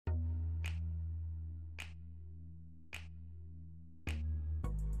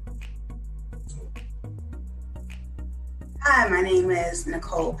Hi, my name is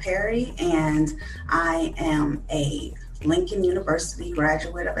Nicole Perry, and I am a Lincoln University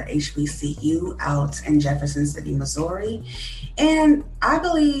graduate of an HBCU out in Jefferson City, Missouri. And I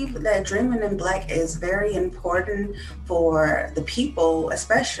believe that dreaming in Black is very important for the people,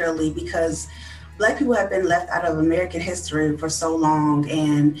 especially because Black people have been left out of American history for so long.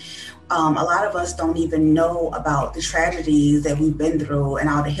 And a lot of us don't even know about the tragedies that we've been through and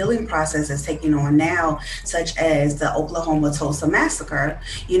all the healing process is taking on now, such as the Oklahoma Tulsa massacre.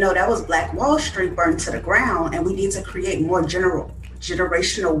 That was Black Wall Street burned to the ground, and we need to create more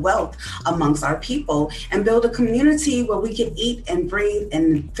generational wealth amongst our people and build a community where we can eat and breathe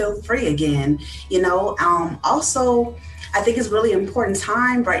and feel free again. Also, I think it's really important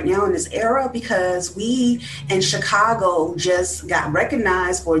time right now in this era because we in Chicago just got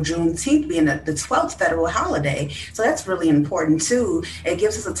recognized for Juneteenth being the 12th federal holiday. So that's really important too. It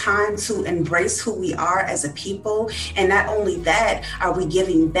gives us a time to embrace who we are as a people. And not only that, are we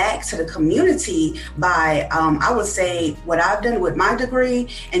giving back to the community by, I would say, what I've done with my degree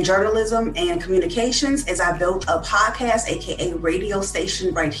in journalism and communications is I built a podcast, AKA radio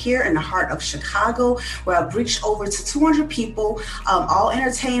station right here in the heart of Chicago, where I've reached over to 200 people, all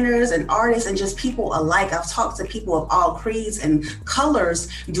entertainers and artists and just people alike. I've talked to people of all creeds and colors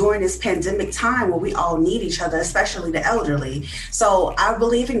during this pandemic time where we all need each other, especially the elderly. So I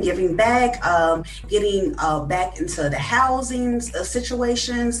believe in giving back, getting back into the housing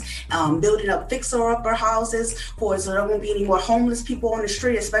situations, building up fixer-upper houses so there won't be any more homeless people on the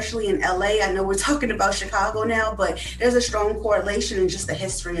street, especially in LA. I know we're talking about Chicago now, but there's a strong correlation in just the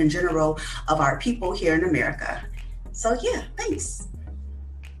history in general of our people here in America. So yeah, thanks.